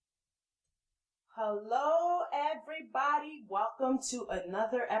Hello, everybody. Welcome to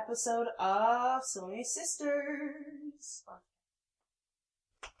another episode of Sony Sisters.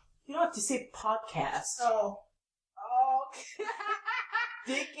 You don't have to say podcast. Oh.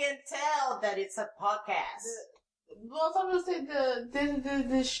 They can tell that it's a podcast. Well, I'm gonna say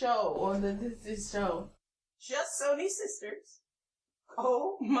this show or this show. Just Sony Sisters.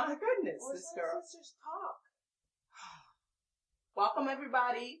 Oh my goodness, Or this Sony girl. Sisters talk. Welcome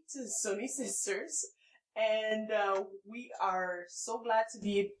everybody to Sony Sisters. And we are so glad to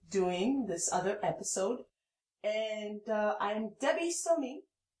be doing this other episode. And I'm Debbie Sony.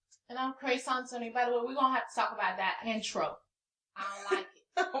 And I'm Crayson Sony. By the way, we're gonna have to talk about that intro. I don't like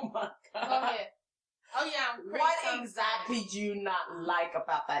it. Oh my god. Go ahead. Oh yeah, I'm Crayson. What exactly do you not like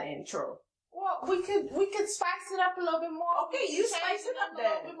about that intro? Well, we could spice it up a little bit more. Okay, you spice it up a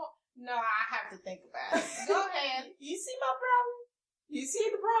little bit more. No, I have to think about it. Go ahead. You see my problem? You see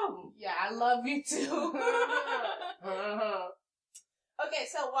the problem? Yeah, I love you too. Okay,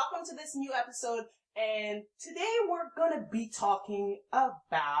 so welcome to this new episode, and today we're gonna be talking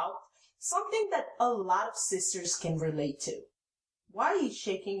about something that a lot of sisters can relate to. Why are you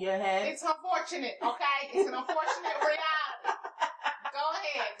shaking your head? It's unfortunate, okay? It's an unfortunate reality. Go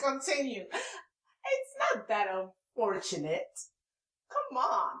ahead, continue. It's not that unfortunate. Come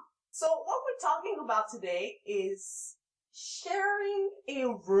on. So what we're talking about today is sharing a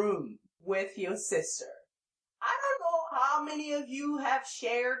room with your sister. I don't know how many of you have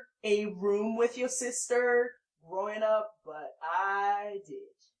shared a room with your sister growing up, but I did.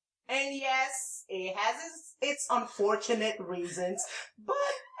 And yes, it has its unfortunate reasons, but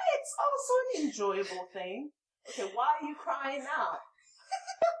it's also an enjoyable thing. Okay, why are you crying now?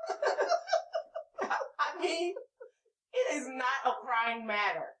 I mean, it is not a crying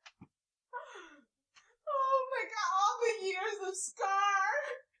matter. Oh my god, all the years of scar.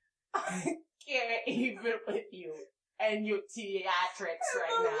 I can't even with you and your theatrics And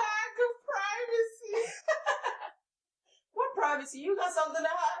right the now. lack of privacy. What privacy? You got something to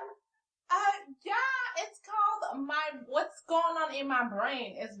hide? Yeah, it's called what's going on in my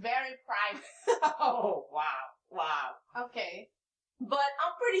brain. It's very private. Oh, wow. Okay. But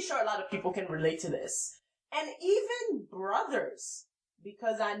I'm pretty sure a lot of people can relate to this. And even brothers.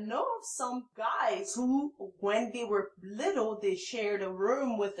 Because I know of some guys who, when they were little, they shared a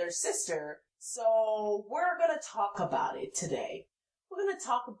room with their sister. So we're going to talk about it today. We're going to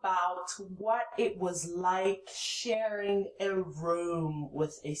talk about what it was like sharing a room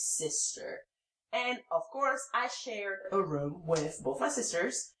with a sister. And of course, I shared a room with both my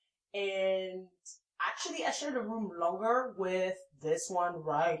sisters. And actually, I shared a room longer with this one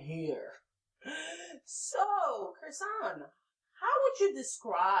right here. So, Kirsan, how would you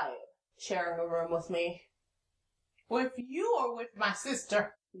describe sharing a room with me? With you or with my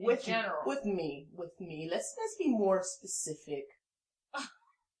sister? In general. With me. Let's be more specific.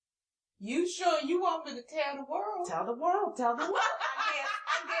 You sure you want me to tell the world? Tell the world.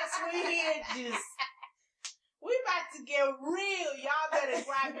 I guess we're here just... We about to get real. Y'all better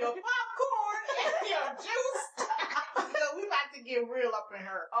grab your popcorn and your juice. Because we about to get real up in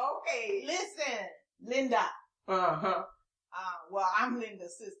her. Okay. Listen, Linda. Uh-huh. Well, I'm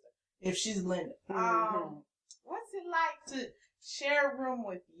Linda's sister. If she's Linda. Mm-hmm. What's it like to share a room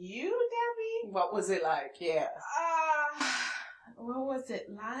with you, Debbie? What was it like? Yeah. What was it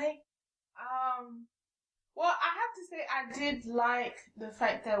like? Well, I have to say I did like the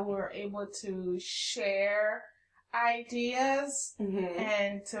fact that we were able to share ideas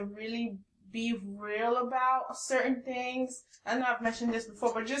and to really be real about certain things. I know I've mentioned this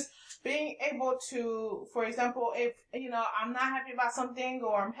before, but just being able to, for example, if, I'm not happy about something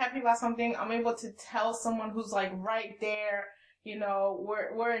or I'm happy about something, I'm able to tell someone who's like right there,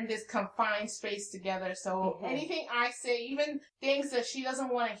 we're in this confined space together. So anything I say, even things that she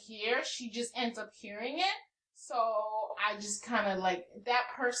doesn't want to hear, she just ends up hearing it. So I just kind of like that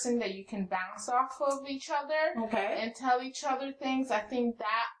person that you can bounce off of each other and tell each other things. I think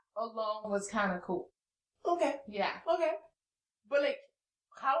that alone was kind of cool. Okay. Yeah. Okay. But like,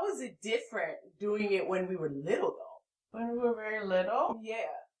 how was it different doing it when we were little though? When we were very little? Yeah.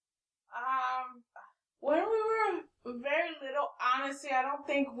 When we were very little, honestly, I don't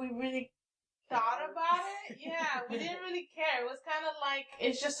think we really thought about it. Yeah, we didn't really care. It was kind of like,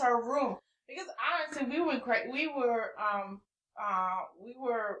 it's just our room. Because honestly, we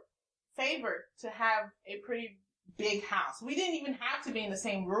were favored to have a pretty big house. We didn't even have to be in the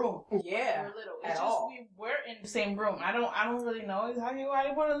same room. Yeah. When we were little. It's just we were in the same room. I don't really know exactly why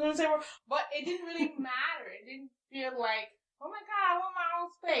they put us in the same room, but it didn't really matter. It didn't feel like, oh my god, I want my own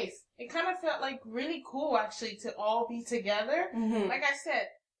space. It kind of felt like really cool actually to all be together. Mm-hmm. Like I said,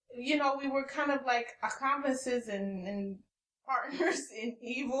 we were kind of like accomplices and partners in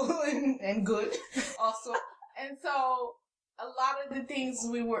evil and good also. And so a lot of the things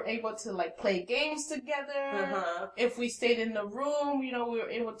we were able to like play games together. If we stayed in the room, we were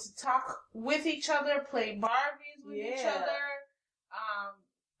able to talk with each other, play Barbies with each other.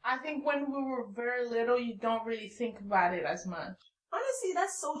 I think when we were very little, you don't really think about it as much. Honestly,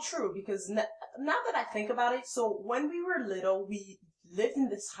 that's so true because now that I think about it, so when we were little, we lived in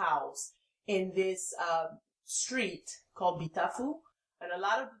this house in this street called Bitafu. And a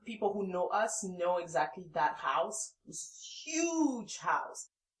lot of the people who know us know exactly that house. It was a huge house.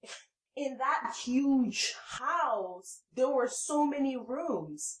 In that huge house, there were so many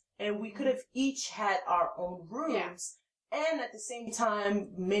rooms. And we could have each had our own rooms. Yeah. And at the same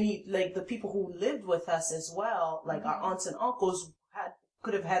time, many, like the people who lived with us as well, like our aunts and uncles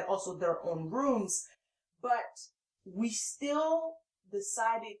could have had also their own rooms. But we still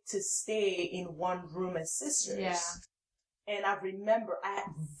decided to stay in one room as sisters. Yeah. And I remember, I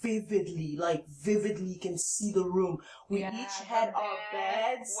vividly can see the room. We each had our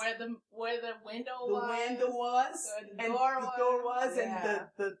beds. Where the window was. The window was. The door was. And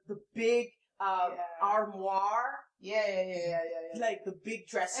the big, armoire. Yeah. Like the big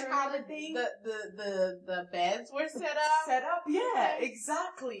dresser. And how the beds were set up. Yeah,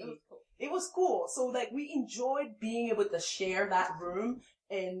 exactly. It was cool. So like we enjoyed being able to share that room,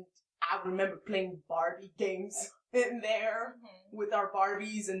 and I remember playing Barbie games in there with our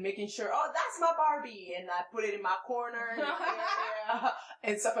Barbies and making sure, that's my Barbie, and I put it in my corner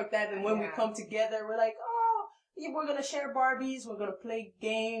and stuff like that. And when we come together, we're like, we're gonna share Barbies, we're gonna play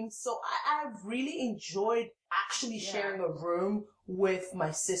games. So I really enjoyed actually sharing a room with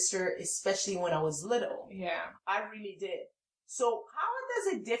my sister, especially when I was little. Yeah, I really did. So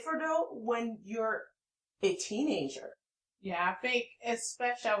how does it differ though when you're a teenager? Yeah, I think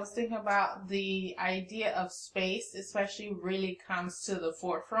especially I was thinking about the idea of space, especially really comes to the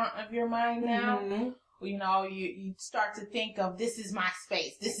forefront of your mind now. You start to think of, this is my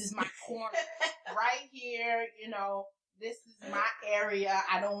space, this is my corner, right here, this is my area.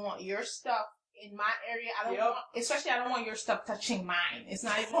 I don't want your stuff in my area. I don't want your stuff touching mine. It's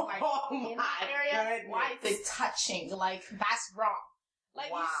not even like in my area. Goodness. Why is it touching? Like, that's wrong.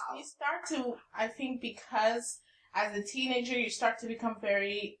 Like, you start to, I think because as a teenager, you start to become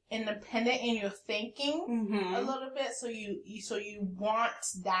very independent in your thinking a little bit. So you want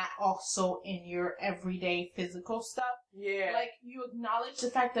that also in your everyday physical stuff. Yeah. Like, you acknowledge the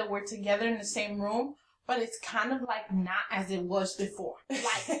fact that we're together in the same room, but it's kind of like not as it was before.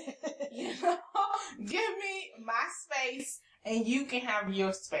 Like, give me my space and you can have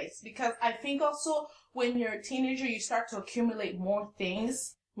your space. Because I think also when you're a teenager, you start to accumulate more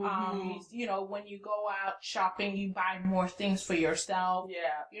things. When you go out shopping, you buy more things for yourself.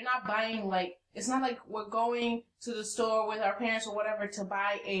 Yeah. You're not buying it's not like we're going to the store with our parents or whatever to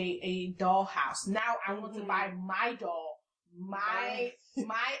buy a doll house. Now I want to buy my doll, my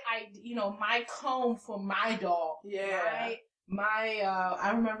comb for my doll. Yeah.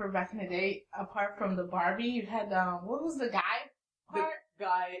 I remember back in the day, apart from the Barbie, you had, what was the guy part? The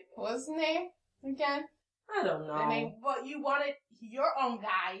guy. What's his name again? I don't know. But you wanted your own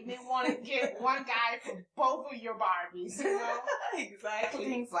guy. You didn't want to get one guy for both of your Barbies, Exactly.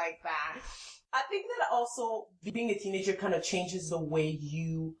 Things like that. I think that also being a teenager kind of changes the way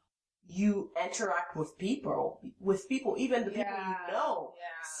you interact with people, even the people you know.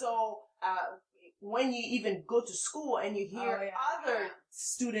 Yeah. So, when you even go to school and you hear other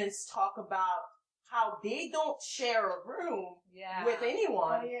students talk about how they don't share a room with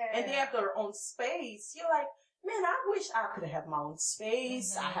anyone and they have their own space, you're like, man, I wish I could have my own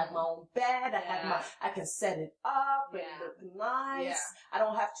space. I have my own bed. I can set it up and look nice. Yeah. I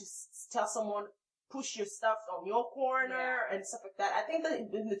don't have to tell someone, push your stuff on your corner and stuff like that. I think that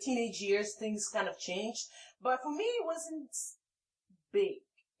in the teenage years, things kind of changed. But for me, it wasn't big.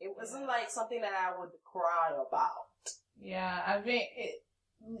 It wasn't like something that I would cry about. Yeah, I think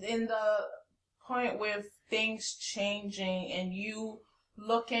in the point with things changing and you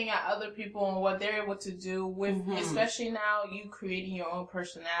looking at other people and what they're able to do with, especially now you creating your own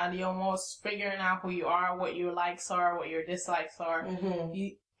personality, almost figuring out who you are, what your likes are, what your dislikes are.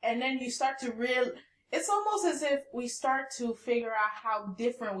 And then you start to it's almost as if we start to figure out how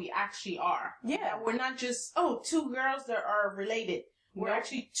different we actually are. Yeah. We're not just, two girls that are related. We're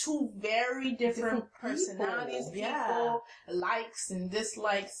actually two very different personalities, people, likes and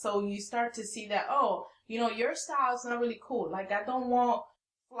dislikes. So you start to see that, your style is not really cool. Like, I don't want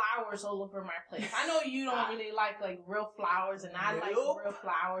flowers all over my place. I know you don't really like real flowers, and I like real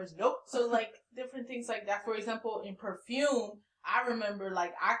flowers. So different things like that. For example, in perfume, I remember,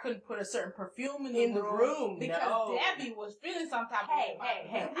 like, I couldn't put a certain perfume in the room because Debbie was feeling some type of way.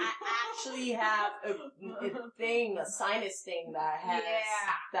 Hey. I actually have a sinus thing that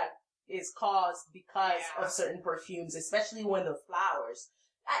that is caused because of certain perfumes, especially when the flowers.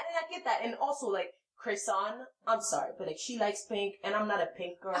 And I get that. And also, like, Chrisan, I'm sorry, but, like, she likes pink, and I'm not a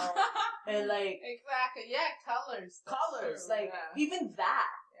pink girl. And, like... Exactly. Yeah, colors. Like, even that.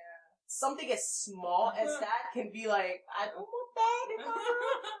 Something as small as that can be like, I don't want that in my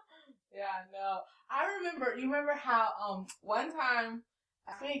room. Yeah, no. You remember how, one time,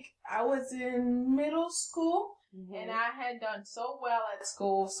 I think I was in middle school, and I had done so well at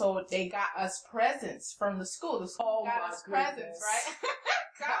school, so they got us presents from the school. The school got us presents, right?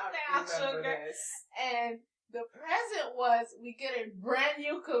 Calm down, sugar. And the present was, we get a brand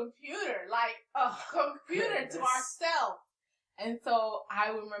new computer, like a computer to ourselves. And so I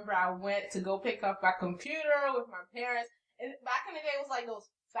remember I went to go pick up my computer with my parents. And back in the day, it was like those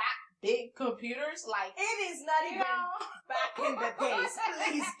fat, big computers. Like, it is not even back in the days.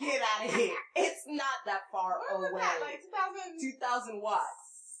 Please get out of here. It's not that far away. What was that? Like 2000 what?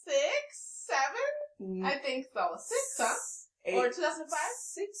 6, 7? I think so. 6, huh? 8, or 2005?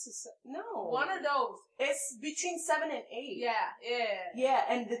 6 or 7. No. One of those. It's between 7 and 8. Yeah.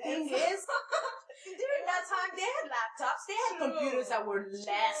 And the thing is, during that time, they had laptops. They had computers that were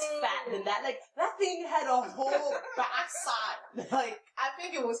less fat than that. Like, that thing had a whole backside. Like, I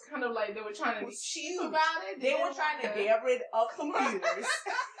think it was kind of like they were trying to be cheap about it. They were trying to get rid of computers.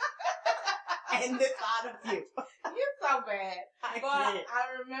 And the thought of you. You're so bad.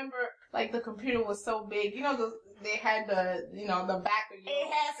 I remember, like, the computer was so big. You know, they had the back of your... It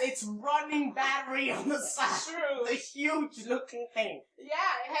has its running battery on the side. True. The huge looking thing. Yeah,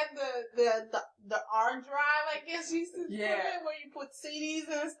 it had the R drive, I guess you used to put it, where you put CDs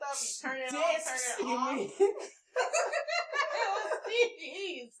and stuff. You turn it on, turn it off. It was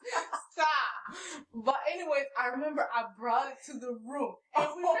CDs. Stop. But anyways, I remember I brought it to the room. And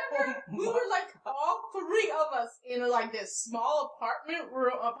we were like all 3 of us in like this small apartment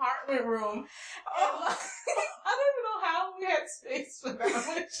room. And like, I don't even know how we had space for that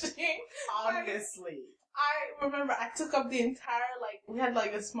machine. Honestly. I remember I took up the entire, like, we had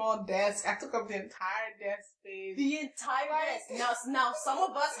like a small desk. I took up the entire desk space. The entire desk. Now some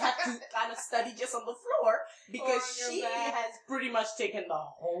of us had to kind of study just on the floor because she has pretty much taken the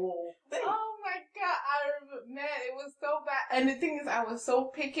whole thing. Oh my God. I remember, man, it was so bad. And the thing is, I was so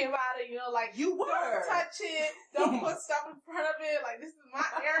picky about it, like, you were. Don't touch it. Don't put stuff in front of it. Like, this is my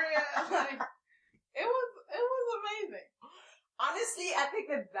area. Like, it was amazing. Honestly, I think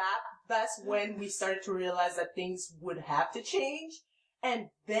that's when we started to realize that things would have to change. And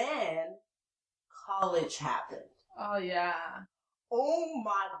then college happened. Oh, yeah. Oh,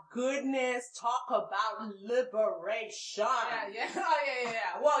 my goodness. Talk about liberation. Yeah. Oh,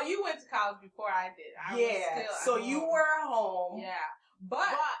 yeah. Well, you went to college before I did. I was still at home. You were home. Yeah.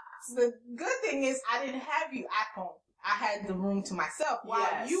 But the good thing is I didn't have you at home. I had the room to myself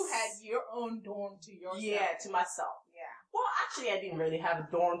while you had your own dorm to yourself. Yeah, to myself. Well, actually, I didn't really have a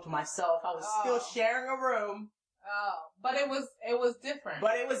dorm to myself. I was still sharing a room. Oh, but it was different.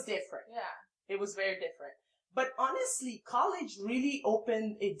 But it was different. Yeah. It was very different. But honestly, college really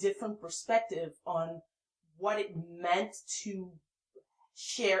opened a different perspective on what it meant to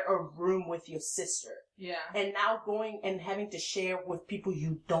share a room with your sister. Yeah. And now going and having to share with people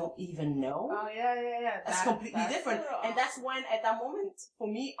you don't even know. Oh, yeah. That's completely different. Cool. And that's when, at that moment, for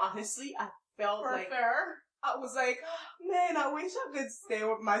me, honestly, I felt I was like, man, I wish I could stay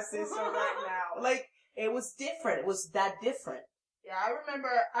with my sister right now. Like, it was different. It was that different. Yeah, I remember,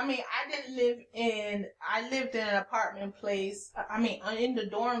 I lived in an apartment place. In the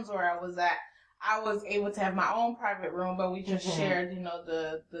dorms where I was at, I was able to have my own private room, but we just shared,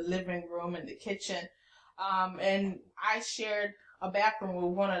 the living room and the kitchen. And I shared a bathroom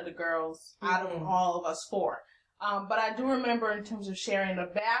with one of the girls out of all of us 4. But I do remember in terms of sharing the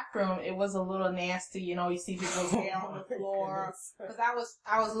bathroom, it was a little nasty. You see people's hair on the floor. Because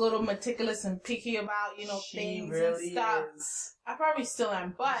I was a little meticulous and picky about, things really and stuff. Is. I probably still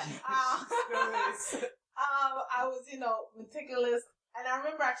am, but I was, meticulous. And I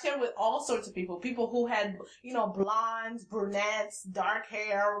remember I shared with all sorts of people who had, blondes, brunettes, dark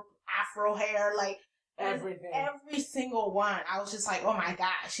hair, afro hair, like, everything. Every single one. I was just like, oh my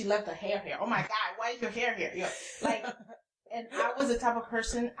God, she left her hair here. Oh my God, why is your hair here? And I was the type of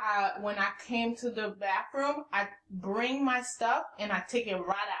person, when I came to the bathroom, I bring my stuff and I take it right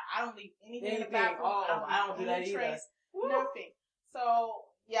out. I don't leave anything in the bathroom. Oh, I don't do that either. Nothing. So,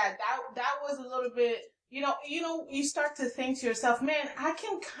 yeah, that was a little bit, you start to think to yourself, man, I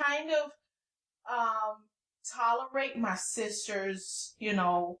can kind of, tolerate my sister's,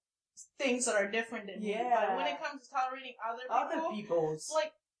 things that are different than me. But when it comes to tolerating other people's,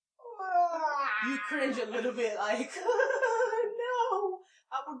 like, you cringe a little bit, like, no,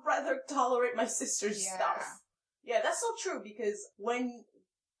 I would rather tolerate my sister's stuff. Yeah, that's so true, because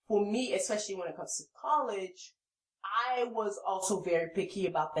for me, especially when it comes to college, I was also very picky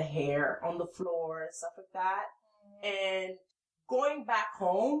about the hair on the floor and stuff like that. And going back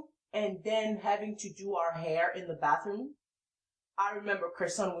home and then having to do our hair in the bathroom, I remember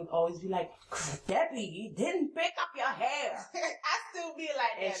Kirsten would always be like, Debbie, you didn't pick up your hair. I still be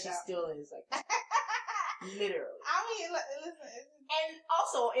like that. And she still is like that. Literally. I mean, listen. And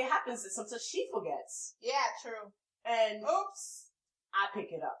also, it happens that sometimes she forgets. Yeah, true. And oops, I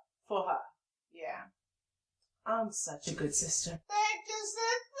pick it up for her. Yeah. I'm such a good sister. Thank you,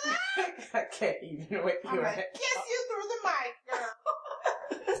 sister. I can't even with you. I'm gonna kiss you through the mic, girl.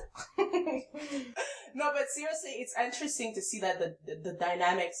 No, but seriously, it's interesting to see that the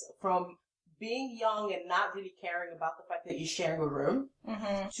dynamics from being young and not really caring about the fact that you're sharing a room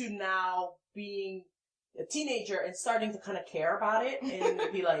to now being a teenager and starting to kind of care about it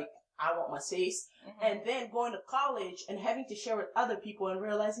and be like, I want my space. And then going to college and having to share with other people and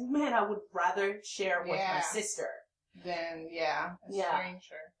realizing, man, I would rather share with my sister. Then, a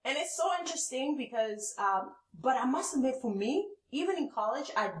stranger. And it's so interesting because, but I must admit, for me, even in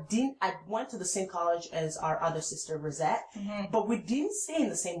college, I went to the same college as our other sister, Rosette, but we didn't stay in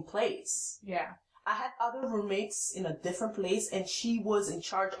the same place. Yeah. I had other roommates in a different place, and she was in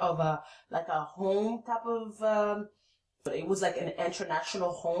charge of a home type of, but it was like an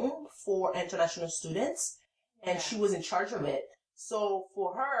international home for international students, and she was in charge of it. So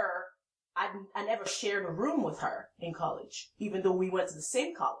for her, I never shared a room with her in college, even though we went to the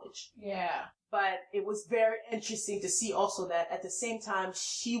same college. Yeah. But it was very interesting to see also that at the same time,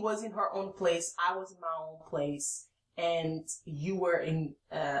 she was in her own place, I was in my own place, and you were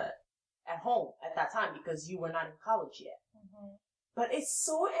at home at that time because you were not in college yet. But it's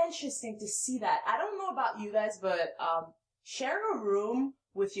so interesting to see that. I don't know about you guys, but sharing a room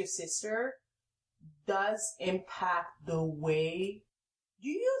with your sister does impact the way. Do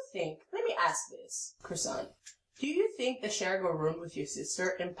you think, let me ask this, Krishan, do you think that sharing a room with your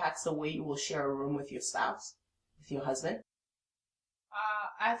sister impacts the way you will share a room with your spouse, with your husband?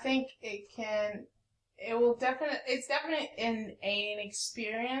 I think it's definitely an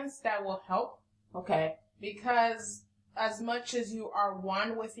experience that will help. Okay. Because as much as you are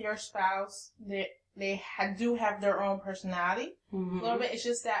one with your spouse, they do have their own personality. A little bit. It's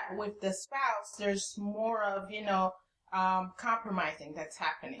just that with the spouse, there's more of, compromising that's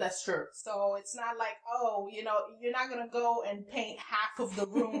happening. That's true. So it's not like, you're not going to go and paint half of the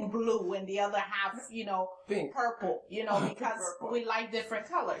room blue and the other half, pink, purple, because purple. We like different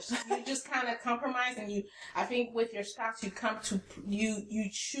colors. You just kind of compromise, and I think with your spouse, you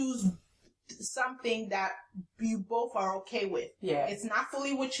choose something that you both are okay with. Yeah. It's not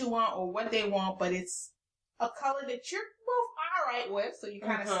fully what you want or what they want, but it's a color that you're both all right with, so you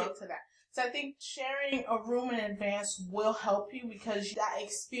kind of stick to that. So I think sharing a room in advance will help you, because that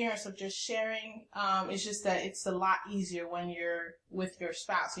experience of just sharing, it's just that it's a lot easier when you're with your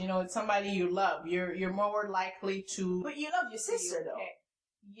spouse. It's somebody you love. You're more likely to. But you love your sister though.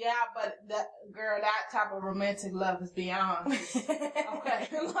 Yeah, but that type of romantic love is beyond. Okay.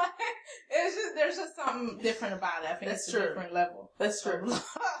 There's just something different about it. I think it's a different level. That's true. So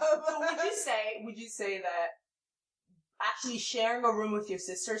would you say that actually sharing a room with your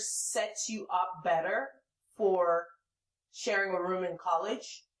sister sets you up better for sharing a room in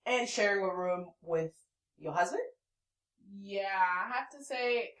college and sharing a room with your husband? Yeah, I have to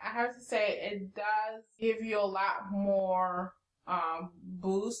say it does give you a lot more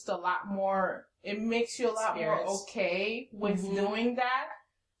boost, a lot more. It makes you a lot more okay with doing that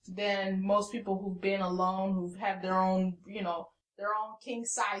than most people who've been alone, who've had their own, their own king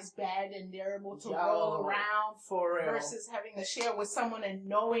size bed, and they're able to roll around for real. Versus having to share with someone and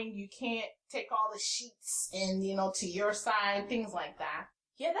knowing you can't take all the sheets and, to your side, things like that.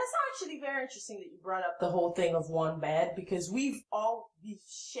 Yeah, that's actually very interesting that you brought up the whole thing of one bed, because we've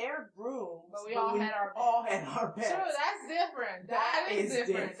shared rooms, but we all had our beds. Sure, that's different. That is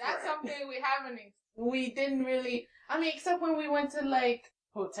different. That's something we didn't really. I mean, except when we went to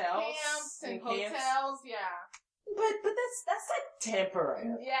hotels, camps and hotels. Yeah. But that's like temporary.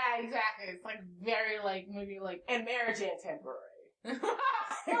 Yeah, exactly. It's very maybe and marriage ain't temporary.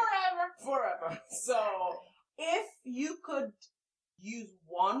 Forever. So if you could use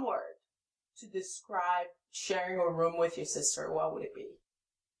one word to describe sharing a room with your sister, what would it be?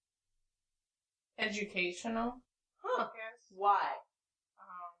 Educational. Huh. Why?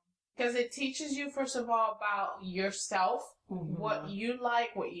 Because it teaches you, first of all, about yourself, what you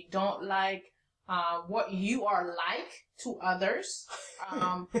like, what you don't like, what you are like to others,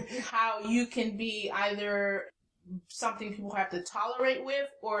 how you can be either something people have to tolerate with,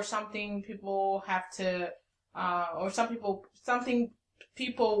 or something people have to, something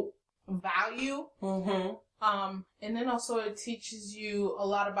people value. And then also it teaches you a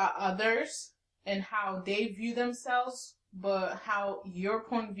lot about others and how they view themselves, but how your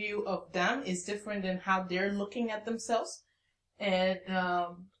point of view of them is different than how they're looking at themselves. And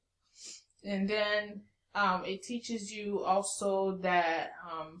then it teaches you also that,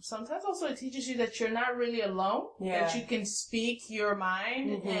 sometimes also it teaches you that you're not really alone, that you can speak your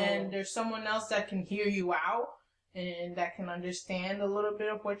mind, and there's someone else that can hear you out, and that can understand a little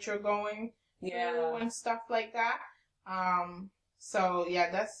bit of what you're going through and stuff like that. So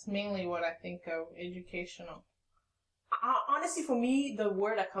yeah, that's mainly what I think of educational. Honestly, for me, the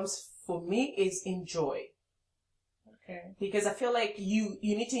word that comes for me is enjoy. Okay. Because I feel like you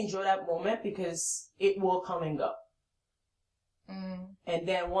need to enjoy that moment, because it will come and go. And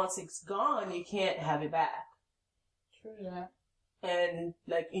then once it's gone, you can't have it back. True that. And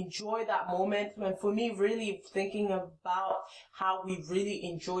like enjoy that moment. And for me, really thinking about how we really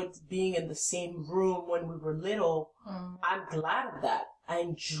enjoyed being in the same room when we were little, I'm glad of that. I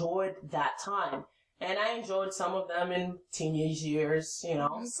enjoyed that time. And I enjoyed some of them in teenage years, you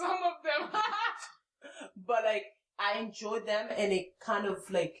know. Some of them. But like, I enjoyed them, and it kind of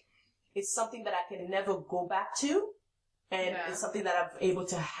like, it's something that I can never go back to. And it's something that I'm able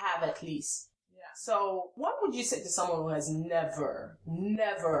to have at least. Yeah. So what would you say to someone who has never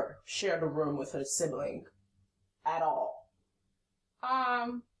shared a room with her sibling at all?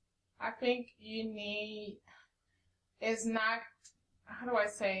 I think it's not, how do I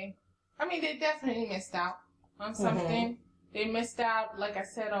say? I mean, they definitely missed out on something. They missed out, like I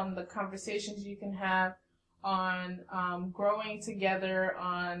said, on the conversations you can have, on growing together,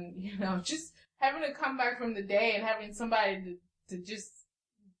 on, you know, just having to come back from the day and having somebody to just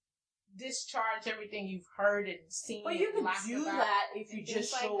discharge everything you've heard and seen. But you can do that if you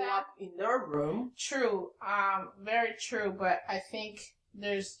just show up in their room. True. Very true. But I think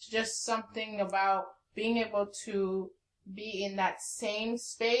there's just something about being able to be in that same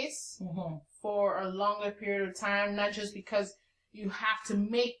space for a longer period of time, not just because you have to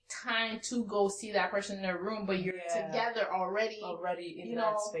make time to go see that person in their room, but you're together already in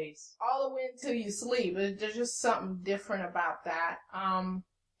that space, all the way until you sleep. There's just something different about that.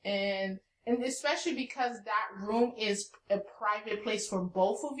 And especially because that room is a private place for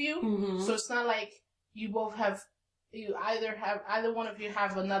both of you, so it's not like either one of you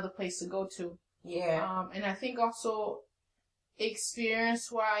have another place to go to. Yeah. And I think also,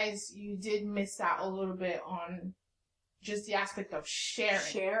 experience-wise, you did miss out a little bit on just the aspect of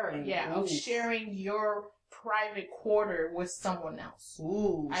sharing. Yeah, of sharing your private quarter with someone else.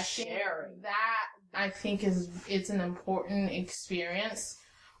 I think it's an important experience.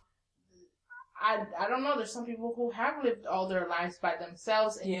 I don't know, there's some people who have lived all their lives by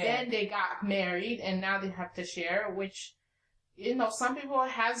themselves, and then they got married, and now they have to share, which, you know, some people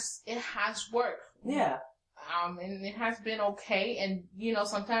it has worked. Yeah. And it has been okay, and, you know,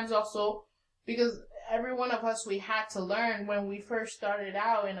 sometimes also, because every one of us, we had to learn when we first started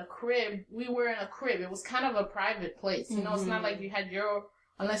out in a crib. We were in a crib. It was kind of a private place. You know, it's not like you had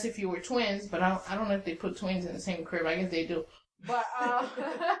unless if you were twins, but I don't know if they put twins in the same crib. I guess they do. But,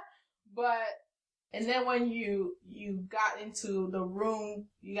 and then when you got into the room,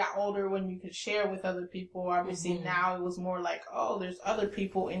 you got older when you could share with other people. Obviously now it was more like, oh, there's other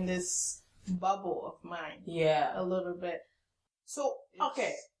people in this bubble of mine. Yeah. A little bit. So,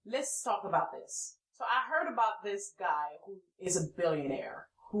 okay, let's talk about this. So I heard about this guy who is a billionaire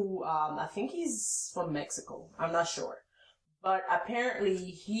who, I think he's from Mexico. I'm not sure. But apparently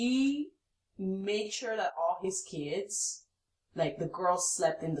he made sure that all his kids, like the girls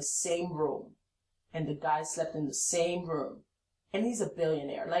slept in the same room and the guys slept in the same room. And he's a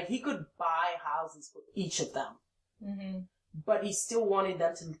billionaire. Like he could buy houses for each of them. But he still wanted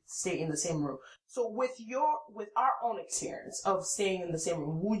them to stay in the same room. So with our own experience of staying in the same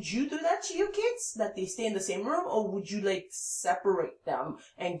room, would you do that to your kids? That they stay in the same room? Or would you like separate them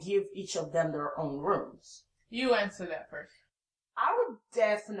and give each of them their own rooms? You answer that first. I would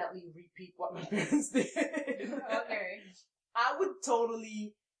definitely repeat what my parents did. Okay. I would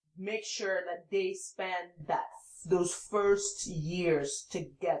totally make sure that they spend those first years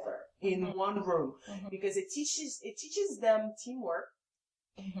together in one room, because it teaches them teamwork.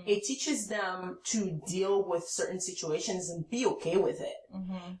 It teaches them to deal with certain situations and be okay with it.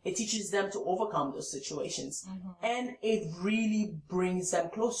 It teaches them to overcome those situations. And it really brings them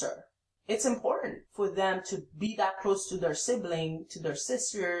closer. it's important for them to be that close to their sibling, to their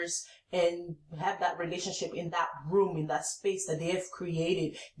sisters, and have that relationship in that room, in that space that they have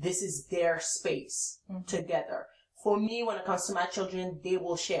created. This is their space together. For me, when it comes to my children, they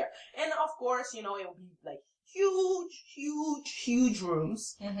will share. And of course, it will be like huge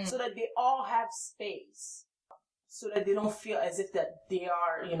rooms so that they all have space, so that they don't feel as if that they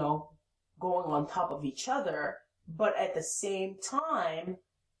are, going on top of each other. But at the same time,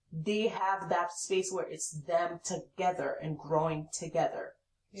 they have that space where it's them together and growing together.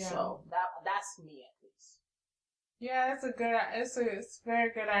 Yeah. So that's me at least. Yeah, it's a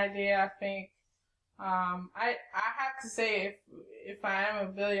very good idea, I think. I have to say, if I am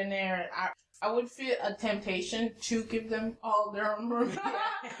a billionaire, I would feel a temptation to give them all their own room.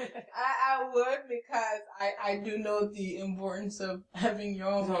 I would, because I do know the importance of having your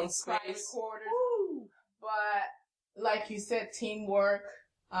own private quarters. Woo! But like you said, teamwork.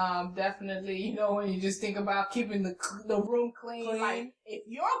 Definitely, when you just think about keeping the room clean. Like, if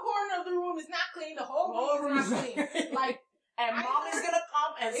your corner of the room is not clean, the whole room is not clean. Like, and mom is gonna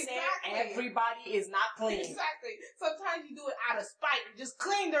come and say everybody is not clean. Exactly. Sometimes you do it out of spite. You just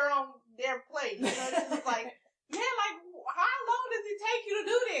clean their plate. It's just like, man, like, how long does it take you to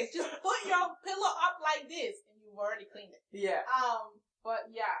do this? Just put your pillow up like this, and you've already cleaned it. Yeah. But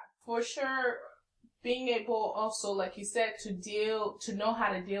yeah, for sure, being able also, like you said, to know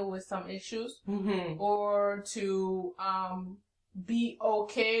how to deal with some issues, or to be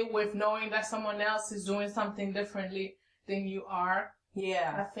okay with knowing that someone else is doing something differently than you are.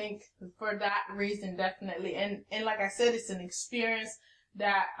 Yeah. I think for that reason, definitely. And like I said, it's an experience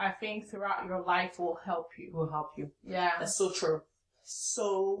that I think throughout your life will help you. Yeah. That's so true.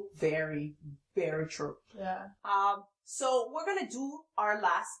 So very, very true. Yeah. So we're gonna do our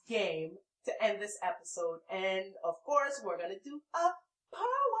last game to end this episode. And of course, we're gonna do a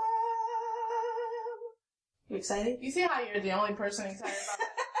poem. You excited? You see how you're the only person excited about that?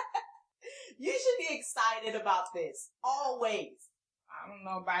 You should be excited about this. Always. I don't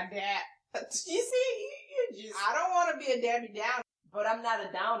know about that. You see, you just... I don't want to be a Debbie Downer. But I'm not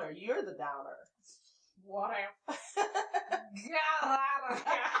a downer. You're the downer. Whatever. Get out of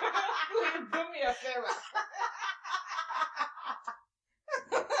here. Please do me a favor.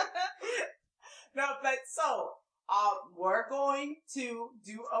 No, but so, we're going to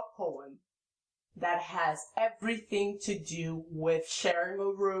do a poem that has everything to do with sharing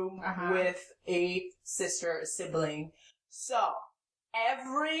a room with a sister, a sibling. So,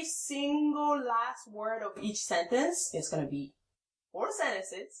 every single last word of each sentence is going to be 4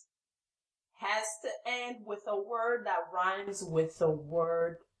 sentences, has to end with a word that rhymes with the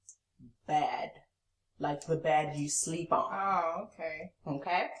word bed. Like the bed you sleep on. Oh, okay.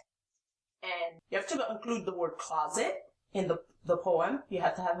 Okay? And you have to include the word closet in the poem. You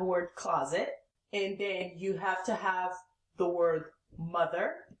have to have the word closet. And then you have to have the word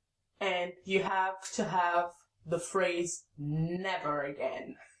mother. And you have to have the phrase never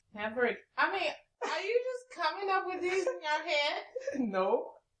again. Never. I mean, are you just coming up with these in your head?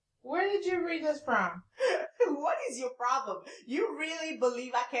 No. Where did you read this from? What is your problem? You really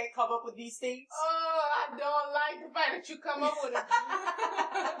believe I can't come up with these things? Oh, I don't like the fact that you come up with it.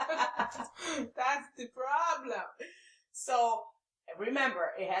 That's the problem. So,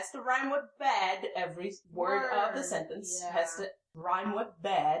 remember, it has to rhyme with bed. Every word of the sentence has to rhyme with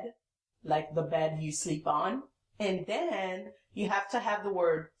bed, like the bed you sleep on. And then you have to have the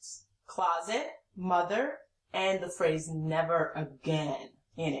words closet, mother, and the phrase never again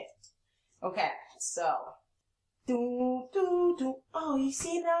in it. Okay, so. Do, do, do. Oh, you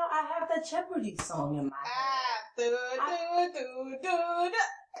see now I have the Jeopardy song in my head.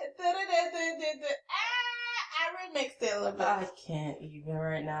 I remixed it a little bit. I can't even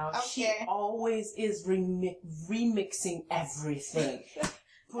right now. Okay. She always is remixing everything.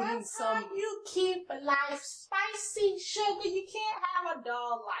 That's how you keep life spicy, sugar. You can't have a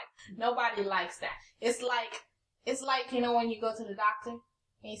dull life. Nobody likes that. It's like, when you go to the doctor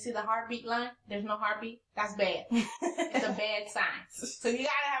and you see the heartbeat line, there's no heartbeat. That's bad. It's a bad sign. So you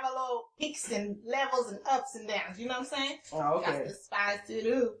gotta have a little peaks and levels and ups and downs. You know what I'm saying? Oh, okay. You got to spice it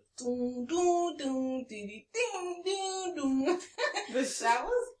up. Doom, doom, doom, dee, ding, ding, doom. That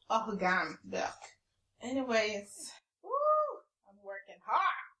was origami duck. Anyways, woo, I'm working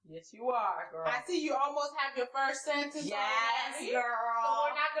hard. Yes, you are, girl. I see you almost have your first sentence. Yes, already. girl. So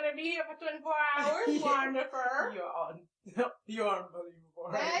we're not gonna be here for 24 hours. Wonderful. You're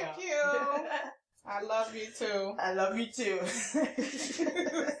unbelievable. Thank you. I love you too. I love you too.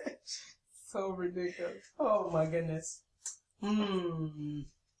 So ridiculous. Oh my goodness.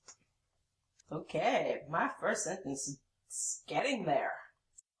 Okay, my first sentence is getting there.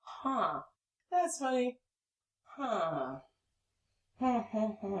 Huh. That's funny. Huh.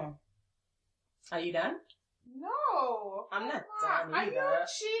 Are you done? No. I'm not done Are either. you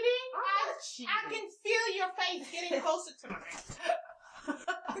cheating? I'm not cheating. I can feel your face getting closer to mine.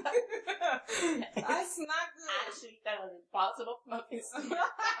 That's not good. Actually, that was impossible for my face to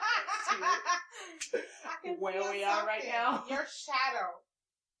I can where feel we are right something. now. Your shadow.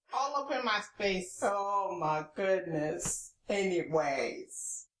 All up in my space. Oh my goodness.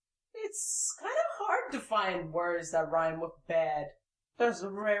 Anyways. It's kind of hard to find words that rhyme with bad. There's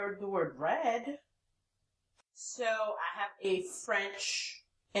the word red. So I have a French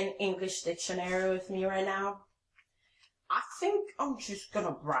and English dictionary with me right now. I think I'm just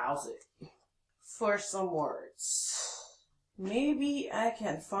gonna browse it for some words. Maybe I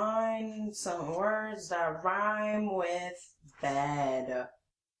can find some words that rhyme with bad.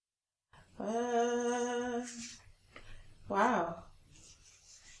 Wow.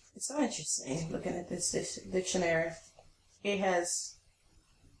 It's so interesting looking at this dictionary. It has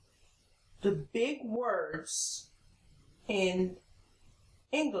the big words in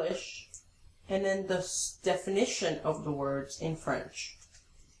English and then the definition of the words in French.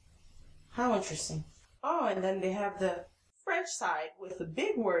 How interesting. Oh, and then they have the French side with the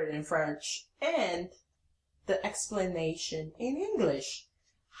big word in French and the explanation in English.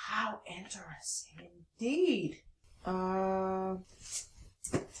 How interesting indeed. I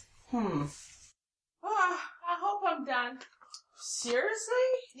hope I'm done. Seriously?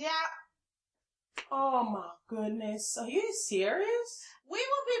 Yeah. Oh my goodness. Are you serious? We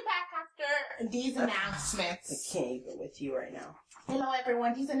will be back after these announcements. I can't even with you right now. Hello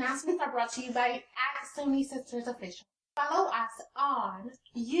everyone, these announcements are brought to you by Sony Sisters Official. Follow us on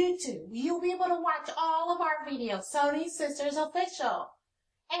YouTube. You'll be able to watch all of our videos, Sony Sisters Official.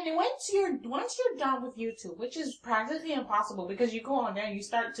 And once you're done with YouTube, which is practically impossible because you go on there and you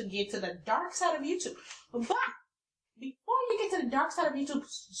start to get to the dark side of YouTube. But before you get to the dark side of YouTube,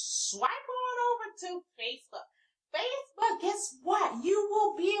 swipe on over to Facebook. Facebook, guess what? You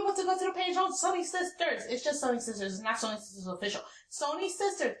will be able to go to the page on Sony Sisters. It's just Sony Sisters, it's not Sony Sisters Official. Sony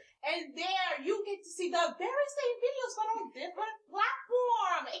Sisters. And there you get to see the very same videos but on different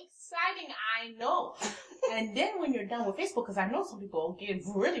platforms. Exciting, I know. And then when you're done with Facebook, because I know some people get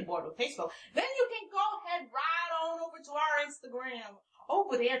really bored with Facebook, then you can go ahead right on over to our Instagram.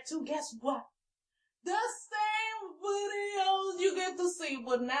 Over there too, guess what? The same videos you get to see,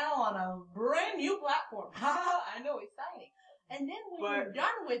 but now on a brand new platform. I know, exciting. And then when you're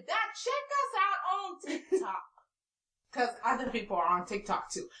done with that, check us out on TikTok. Because other people are on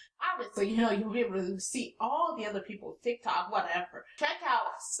TikTok too. Obviously, you'll be able to see all the other people's TikTok, whatever. Check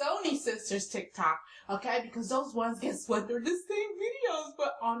out Sony Sisters TikTok, okay? Because those ones, guess what? They're the same videos,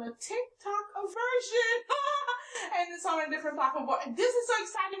 but on a TikTok version. And it's on a different platform. But this is so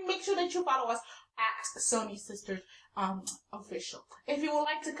exciting. Make sure that you follow us at Sony Sisters Official. If you would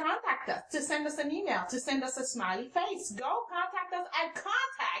like to contact us, to send us an email, to send us a smiley face, go contact us at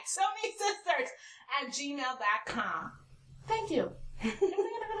contactsonysisters@gmail.com. Thank you. And we're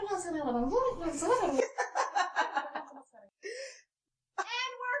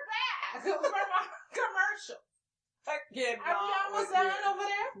back from our commercial. Again, Are you almost done over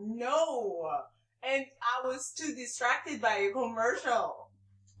there? No. And I was too distracted by your commercial.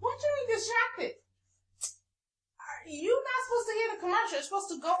 What you mean distracted? You're not supposed to hear the commercial. It's supposed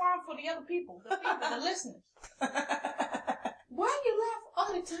to go on for the other people, the listeners. Why you laugh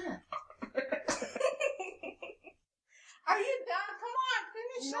all the time? Are you done? Come on,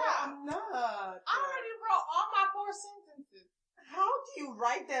 finish up. I'm not. I already wrote all my 4 sentences. How do you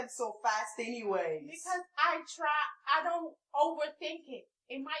write them so fast anyways? Because I don't overthink it.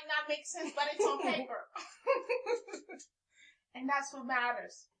 It might not make sense, but it's on paper. And that's what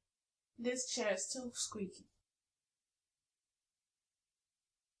matters. This chair is too squeaky.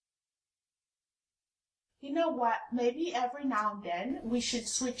 You know what? Maybe every now and then we should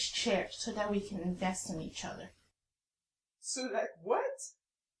switch chairs so that we can invest in each other. So that what?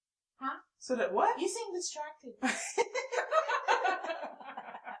 Huh? So that what? You seem distracted.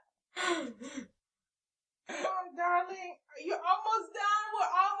 Come on, darling. You're almost done.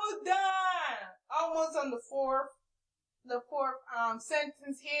 We're almost done. Almost on the fourth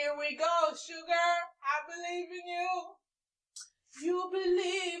sentence. Here we go, sugar. I believe in you. You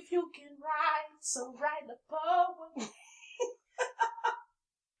believe you can write, so write the poem.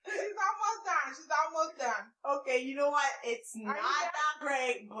 She's almost done. Okay, you know what? It's not that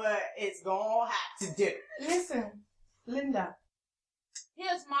great, but it's gonna have to do. Listen, Linda.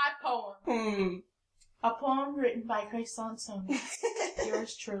 Here's my poem. A poem written by Grace Sonsoni.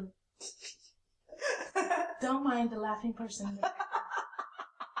 Yours truly. Don't mind the laughing person.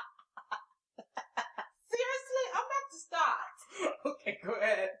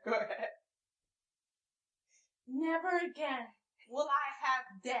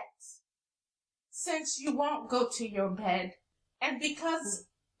 since you won't go to your bed, and because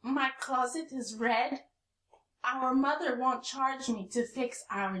my closet is red, our mother won't charge me to fix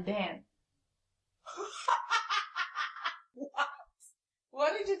our den.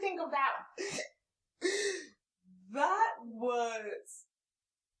 What did you think of that? That was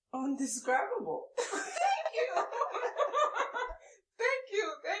undescribable. Thank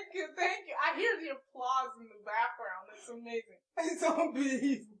you. Thank you. I hear the applause in the background. It's amazing. It's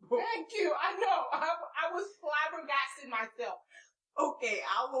unbelievable. Thank you. I know. I was flabbergasted myself. Okay,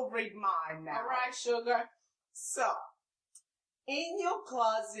 I will read mine now. All right, sugar. So, in your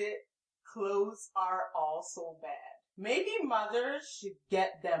closet, clothes are also bad. Maybe mother should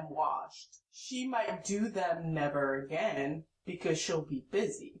get them washed. She might do them never again because she'll be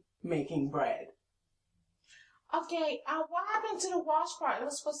busy making bread. Okay, what happened to the wash part? It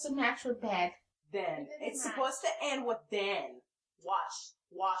was supposed to match with bed. Then. It's supposed to end with then. Washed,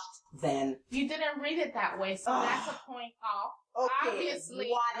 then. You didn't read it that way, so that's a point off. Okay, obviously.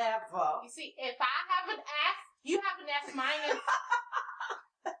 whatever. You see, if I have an F, you have an F minus.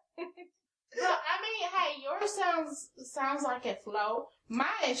 But, I mean, hey, yours sounds like it flowed. Mine,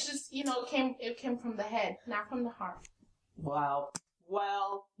 it's just, it came from the head, not from the heart. Wow.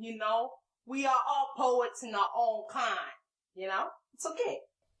 Well, we are all poets in our own kind. It's okay.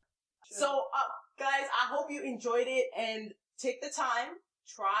 Sure. So, guys, I hope you enjoyed it and take the time.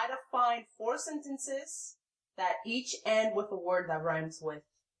 Try to find 4 sentences that each end with a word that rhymes with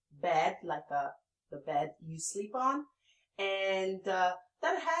bed, like the bed you sleep on. And that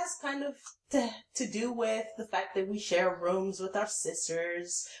has kind of to do with the fact that we share rooms with our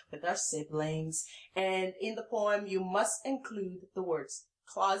sisters, with our siblings. And in the poem, you must include the words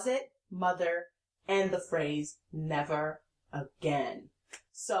closet, mother, and the phrase never again.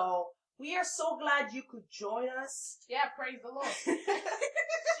 So we are so glad you could join us. Yeah, praise the Lord. She is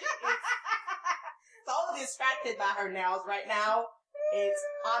so distracted by her nails right now. It's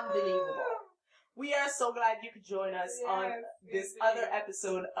unbelievable. We are so glad you could join us on this other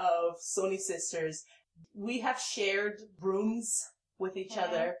episode of Sony Sisters. We have shared rooms with each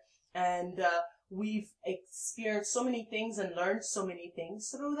other, and we've experienced so many things and learned so many things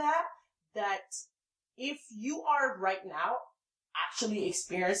through that if you are right now actually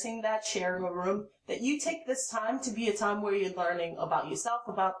experiencing that, sharing a room, that you take this time to be a time where you're learning about yourself,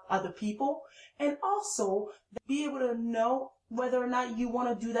 about other people, and also be able to know whether or not you want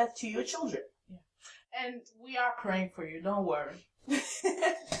to do that to your children. And we are praying for you. Don't worry.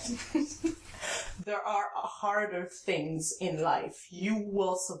 There are harder things in life. You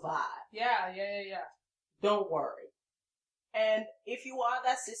will survive. Yeah. Don't worry. And if you are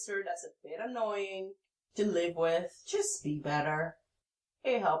that sister that's a bit annoying to live with, just be better.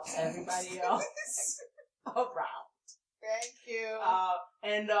 It helps everybody else around. Thank you.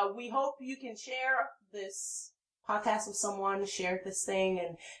 And we hope you can share this podcast with someone, share this thing,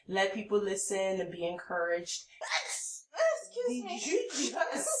 and let people listen and be encouraged. Excuse me. Did you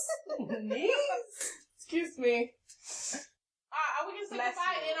just sneeze? Excuse me. Are we going to say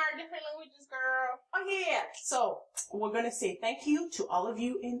goodbye in our different languages, girl? Oh, yeah. So, we're going to say thank you to all of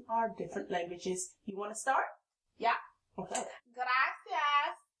you in our different languages. You want to start? Yeah. Okay.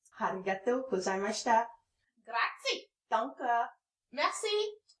 Gracias. Arigatou gozaimashita. Grazie. Danke.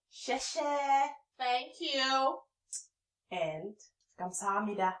 Merci. Sheshe. Thank you. And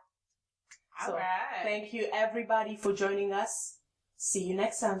감사합니다. All right. Thank you everybody for joining us. See you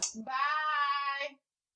next time. Bye.